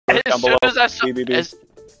down below.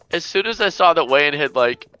 As soon as I saw that Wayne had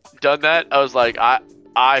like done that, I was like,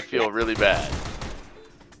 I feel really bad.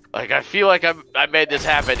 Like I feel like I made this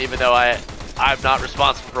happen, even though I'm not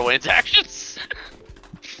responsible for Wayne's actions.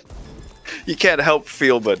 You can't help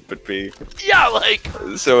feel but be. Yeah, like.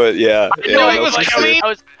 So yeah. I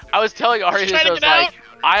was telling Ari this. I was like,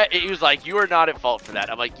 he was like, you are not at fault for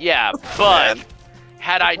that. I'm like, yeah, but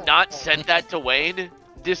had I not sent that to Wayne,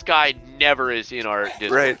 this guy never is in our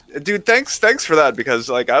Discord. Right, dude. Thanks for that, because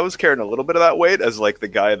like I was carrying a little bit of that weight as like the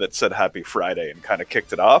guy that said Happy Friday and kind of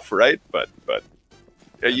kicked it off, right? But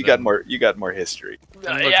yeah, you got more history.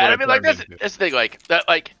 Yeah, I mean, like that's the thing, like that,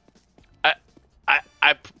 like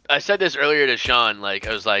I said this earlier to Sean. Like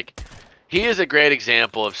I was like, he is a great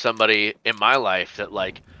example of somebody in my life that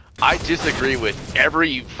like I disagree with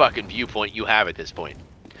every fucking viewpoint you have at this point,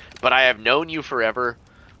 but I have known you forever.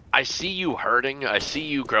 I see you hurting. I see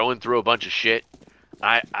you growing through a bunch of shit.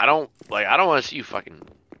 I don't want to see you fucking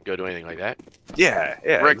go do anything like that. Yeah,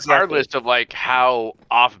 Regardless of like how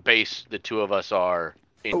off base the two of us are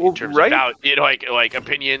in terms of like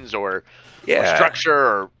opinions or structure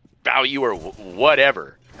or value or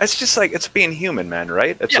whatever. It's just like, it's being human, man,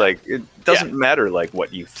 right? It's like, it doesn't matter like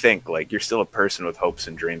what you think. Like, you're still a person with hopes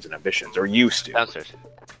and dreams and ambitions, or used to. Downstairs.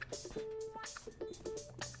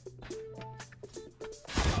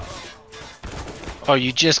 Oh,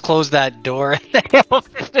 you just closed that door and they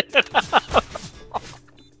opened it up.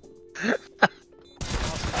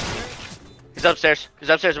 He's upstairs. He's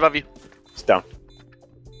upstairs above you. It's down.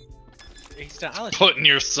 He's down. Putting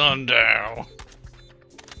your son down.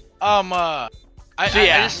 Oh,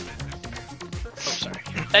 sorry.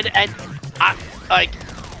 And I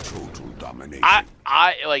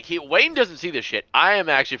like Wayne doesn't see this shit. I am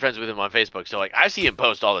actually friends with him on Facebook, so like I see him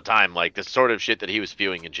post all the time, like the sort of shit that he was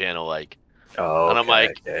spewing in channel, like. Oh. And I'm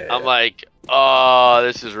like, oh,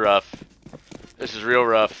 this is rough. This is real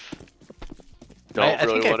rough. Don't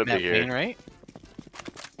really want to be here. Wayne, right?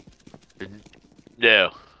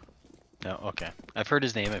 No. No. Okay. I've heard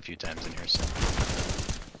his name a few times in here. So.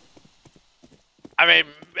 I mean,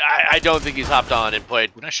 I don't think he's hopped on and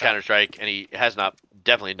played Counter-Strike, and he has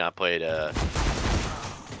definitely not played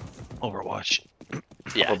Overwatch.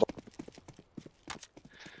 Yeah.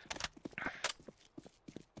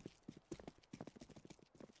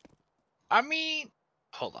 I mean,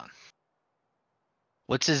 hold on.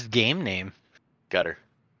 What's his game name? Gutter.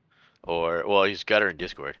 Or, well, he's Gutter in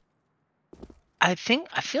Discord. I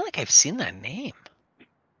feel like I've seen that name.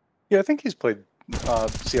 Yeah, I think he's played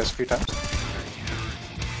CS a few times.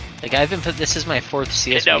 Like this is my 4th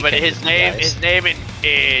CS. No, but his name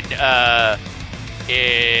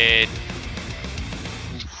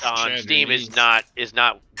on Steam is not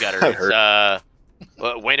Gutter.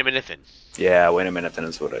 It's Wayne a Minuthin. Yeah, Wayne a Minuthin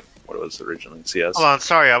is what it was originally in CS. Hold on,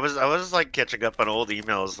 sorry, I was like catching up on old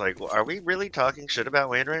emails. Like, are we really talking shit about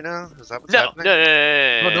Wayne right now? Is that what's happening?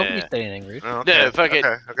 No. Well, nobody's saying anything rude. Oh, okay. No, fuck it.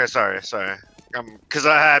 Okay, sorry. Because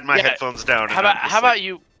I had my headphones down. How about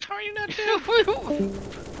you? How are you not doing?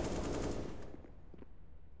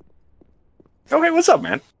 Oh, hey, what's up,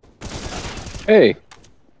 man? Hey.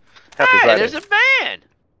 Happy Friday. There's a man.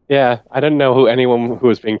 Yeah, I didn't know who anyone who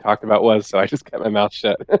was being talked about was, so I just kept my mouth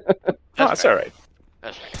shut. That's all right.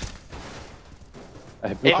 That's right.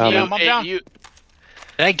 Did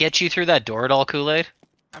I get you through that door at all, Kool-Aid?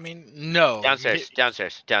 I mean, no. Downstairs. What,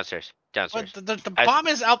 the bomb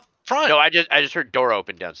is out front. No, I just heard door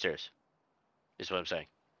open downstairs. Is what I'm saying.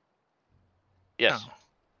 Yes. Oh.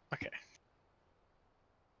 Okay.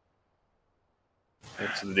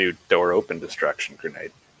 It's the new door open distraction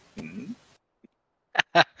grenade. Mm-hmm.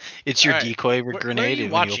 It's your decoy grenade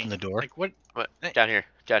when you open the door. Like what? Down here.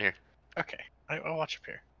 Okay, I'll watch up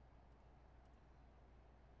here.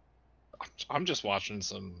 I'm just watching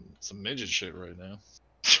some midget shit right now.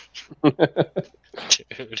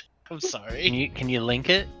 Dude, I'm sorry. Can you link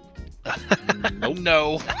it? Nope.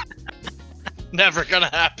 No. Never gonna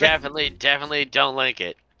happen. Definitely don't link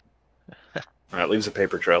it. It leaves a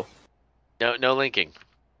paper trail. No linking.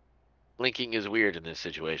 Linking is weird in this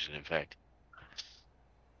situation, in fact.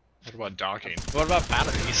 What about docking? What about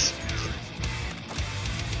batteries?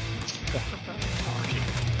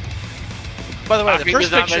 By the way, the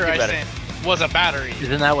first picture I sent was a battery.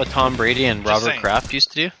 Isn't that what Tom Brady and Robert Kraft used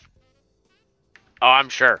to do? Oh, I'm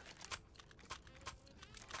sure.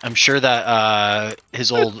 I'm sure that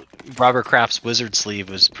his old Robert Kraft's wizard sleeve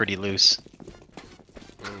was pretty loose.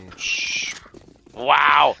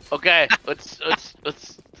 Wow. Okay, let's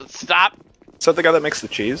stop. Is that the guy that makes the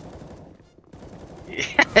cheese?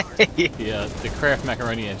 Yeah, the Kraft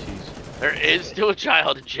macaroni and cheese. There is still a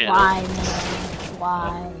child in channel.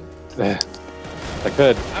 Why, man? Why? I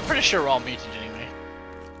could. I'm pretty sure we're all muted anyway.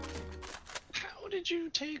 How did you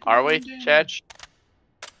take? Are we, one damage? Chad?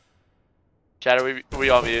 Chad, are we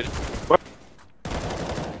all muted?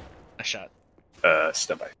 A shot.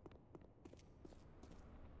 Step by.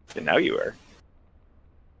 And now you are.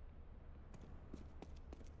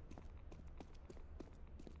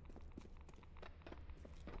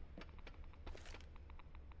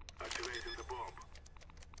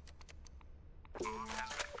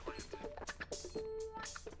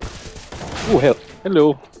 Oh, hell.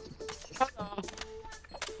 Hello.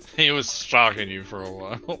 He was stalking you for a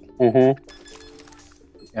while. Mm-hmm.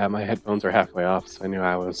 Yeah, my headphones are halfway off, so I knew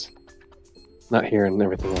I was not hearing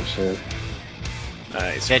everything I should.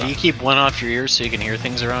 Nice. Yeah, do you keep one off your ears so you can hear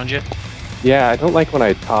things around you? Yeah, I don't like when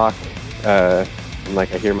I talk, and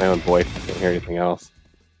like I hear my own voice. I can't hear anything else.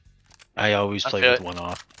 I always play feel with it. one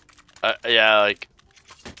off. Yeah, like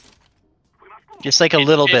Just like a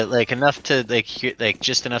little bit, like enough to like hear, like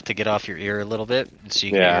just enough to get off your ear a little bit, so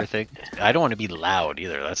you can Yeah. hear things. I don't want to be loud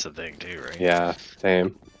either. That's the thing too, right? Yeah,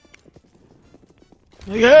 same.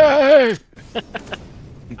 Yay!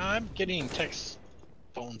 I'm getting text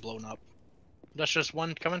phone blown up. That's just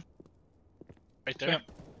one coming. Right there. Yep.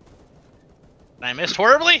 And I missed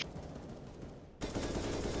horribly.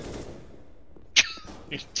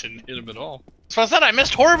 You didn't hit him at all. So I said I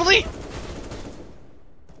missed horribly.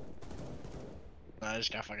 I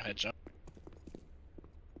just got fucking headshot.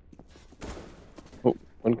 Oh,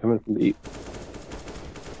 one coming from the east.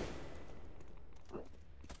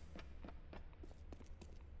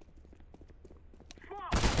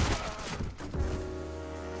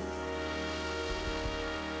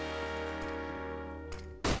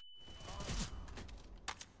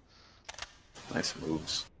 Nice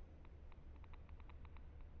moves.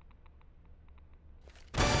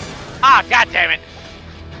 ah, god damn it!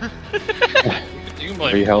 You can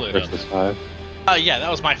blame 3 health Kool-Aid on versus 5. Yeah, that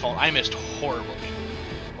was my fault. I missed horribly.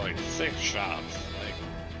 like 6 shots. Like,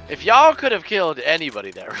 If y'all could have killed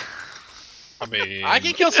anybody there. I mean, I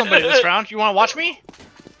can kill somebody this round. You want to watch me?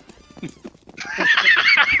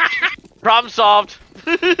 Problem solved.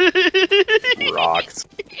 Rocked.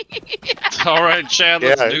 all right, Chad, Yeah.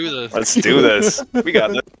 let's do this. Let's do this. We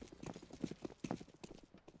got this.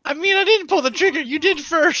 I mean, I didn't pull the trigger. You did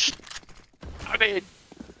first. I mean,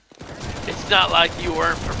 it's not like you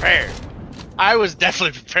weren't prepared. I was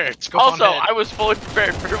definitely prepared. Scope Also, on head. I was fully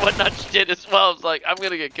prepared for what Nutch did as well. I was like, I'm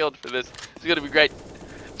gonna get killed for this. It's gonna be great.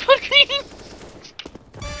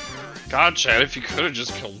 God, Chad, if you could have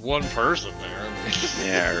just killed one person there. I mean,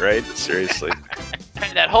 Yeah, right? Seriously.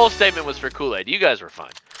 And that whole statement was for Kool-Aid. You guys were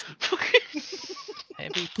fine.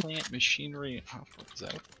 heavy plant machinery operates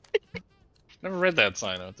out. Never read that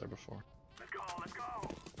sign out there before.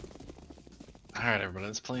 All right, everybody,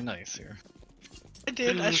 let's play nice here. I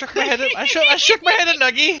did. I shook my head. I shook my head at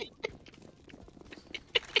Nuggy.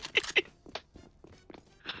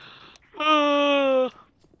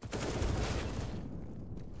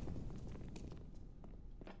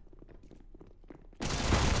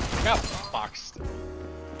 Got boxed.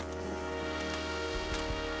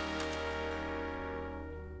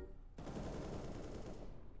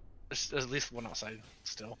 There's at least one outside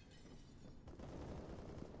still.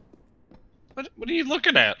 What are you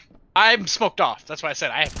looking at? I'm smoked off. That's why I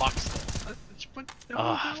said I have boxed.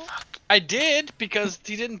 Oh, fuck. I did because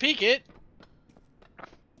he didn't peek it.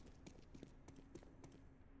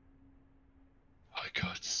 I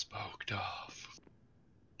got smoked off.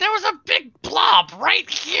 There was a big blob right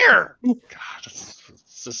here. God,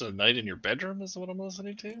 is this a night in your bedroom is what I'm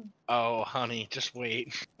listening to? Oh, honey, just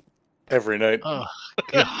wait. Every night. Oh,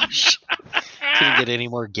 gosh. Couldn't get any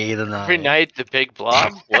more gay than that. Every night, the big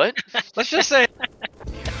blob. What? Let's just say,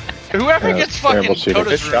 whoever Yeah, gets terrible fucking shooting.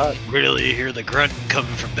 Coda's Good room. shot. Really hear the grunt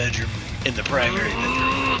coming from bedroom in the primary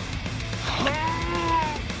bedroom.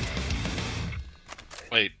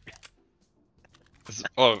 Wait.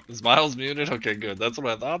 Is Miles muted? Okay, good. That's what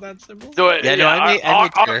I thought that symbol. Do it. Yeah, no, I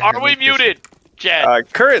made sure. Are we muted,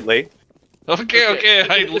 Chad? Currently, Okay.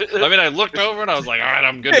 I mean, I looked over and I was like, all right,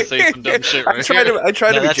 I'm gonna say some dumb shit right I try here. to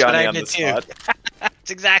No, be that's what Johnny I on the did too. spot.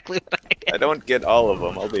 That's exactly what I did. I don't get all of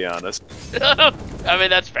them, I'll be honest. I mean,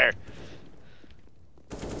 that's fair.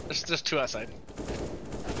 There's just two outside.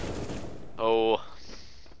 Oh,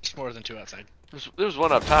 Just more than two outside. there was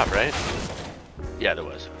one up top, right? Yeah, there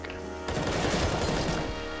was. Okay.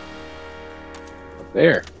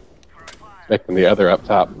 There. Expecting the other up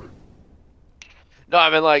top. No, I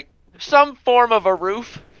mean like some form of a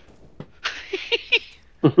roof.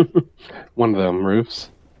 One of them roofs.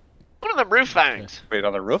 One of them roof things. Wait,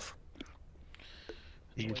 on the roof?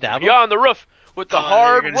 You stab him? Yeah, on the roof with the Oh,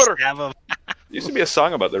 hard you're gonna water. stab him. Used to be a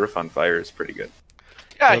song about the roof on fire. It's pretty good.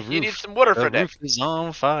 Yeah, The you need roof- some water The for that. roof is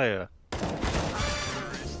on fire.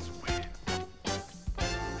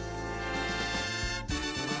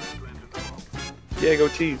 Yeah, go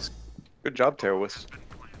tease. Good job, terrorists.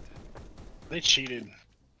 They cheated.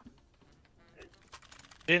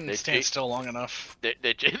 They didn't They stand cheat? still long enough. They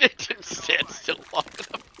didn't stand still long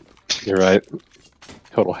enough. You're right.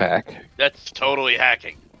 Total hack. That's totally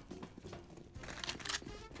hacking.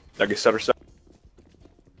 Doggy stutter stuff.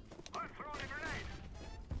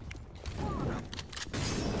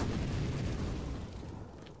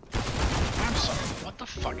 I'm sorry. What the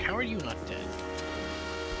fuck? How are you not dead?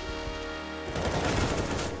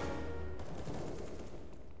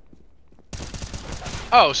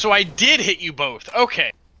 Oh, so I did hit you both.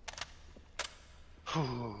 Okay.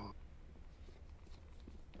 Whew.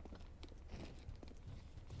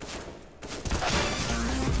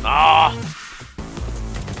 Ah.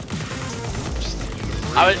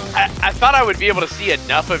 I thought I would be able to see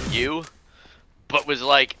enough of you, but was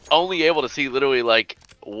like only able to see literally like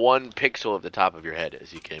 1 pixel of the top of your head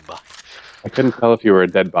as you came by. I couldn't tell if you were a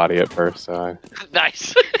dead body at first, so I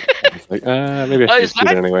Nice. was like, maybe I should Is shoot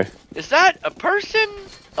that- it anyway. Is that a person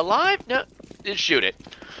alive? No, just shoot it.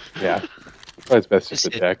 Yeah. Well, it's best just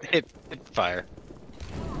Just to check. hit fire.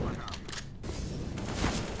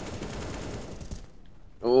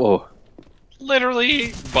 Oh,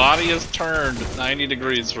 Literally, body is turned 90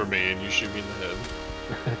 degrees for me, and you shoot me in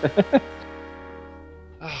the head.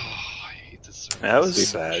 Oh, I hate this so That was much.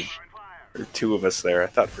 sad. There were 2 of us there. I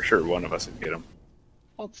thought for sure one of us would get him.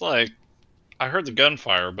 Well, it's like, I heard the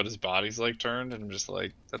gunfire, but his body's like turned, and I'm just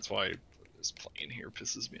like, that's why this plane here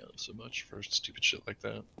pisses me off so much for stupid shit like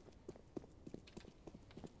that.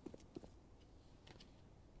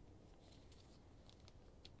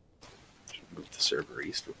 Move the server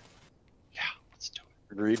eastward. Yeah, let's do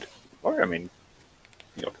it. Agreed. Or, I mean,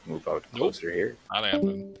 you know, move out closer here. Not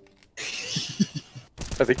happening.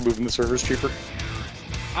 I think moving the server's cheaper.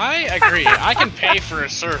 I agree. I can pay for a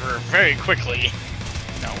server very quickly.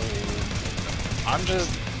 No. I'm just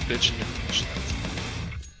bitching and bitching.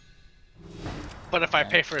 But if I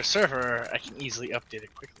pay for a server, I can easily update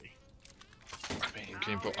it quickly. I mean,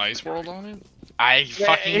 can you put Ice World on it? I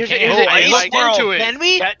fucking here's- can't. here's Oh, the- I like, looked into it. Can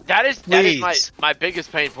we? That is my Please.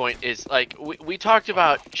 biggest pain point is like we talked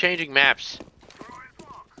about changing maps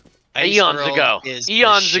Ice eons World ago. is the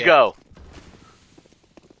Eons shit. ago.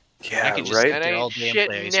 Yeah, can just right? And They're all ain't damn shit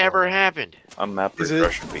plays never for it. happened. A map Is it-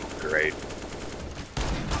 refresh would be great.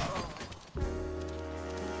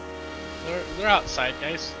 They're outside,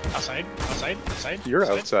 guys. Outside, outside, outside. You're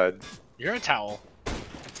outside. You're a towel.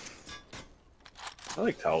 I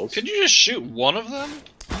like towels. Could you just shoot one of them?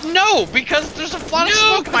 No, because there's a lot of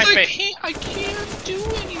smoke in my I face. I can't do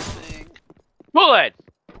anything. Bullet.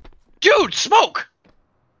 Dude, smoke!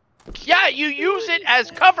 Yeah, you use it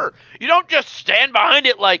as cover. You don't just stand behind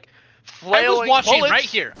it like I flailing was watching bullets. right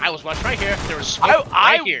here. I was watching right here. There was smoke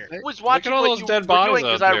I right here. was watching Look at all what those you dead were bodies doing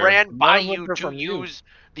because out I there. ran by None of them you are to from you. use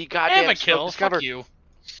the I have goddamn a kill. smoke cover. Fuck you.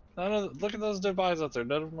 Look at those dead bodies out there.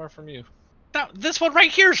 None of them are from you. No, this one right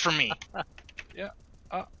here is for me.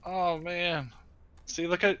 Oh man. See,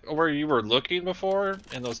 look at where you were looking before,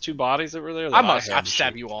 and those 2 bodies that were there. that I'm I gonna had to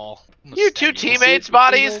stab shoot. you all. I'm gonna You stab 2 all. teammates' See,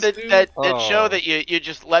 bodies those that, two? that Oh. show that you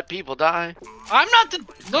just let people die. I'm not the.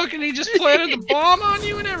 Look, and he just planted the bomb on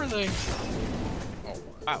you and everything.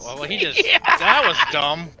 Well, he just. Yeah. That was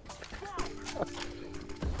dumb.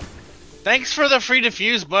 Thanks for the free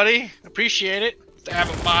defuse, buddy. Appreciate it. Stab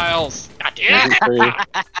him, Miles. God damn it. free.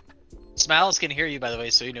 Smiles can hear you, by the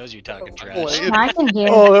way, so he knows you're talking trash. I can hear.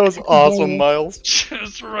 Oh, that was I can hear awesome, you. Miles.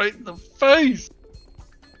 Just right in the face.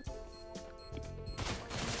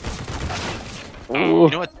 Ooh. You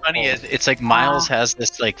know what's funny is it's like Miles has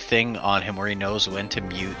this like thing on him where he knows when to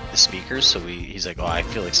mute the speakers. So he's like, oh, I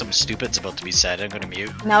feel like something stupid's about to be said. I'm gonna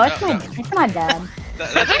mute. No, it's my dad.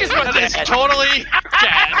 I think it's my That is dad. totally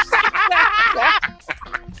dad.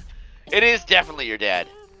 It is definitely your dad.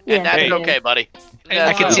 Yeah, And that's it is. okay, buddy. Hey, I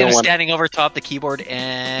That's can Miles. see him don't want- standing over top the keyboard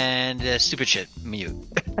and stupid shit mute.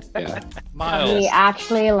 Yeah. Miles. He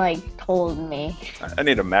actually like told me. I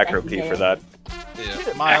need a macro key for that.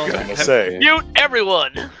 Yeah. Miles. I'm gonna say. Mute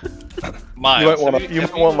everyone. Miles. You might want have you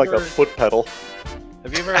have might want like a ever- foot pedal.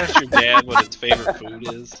 Have you ever asked your dad what his favorite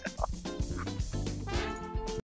food is?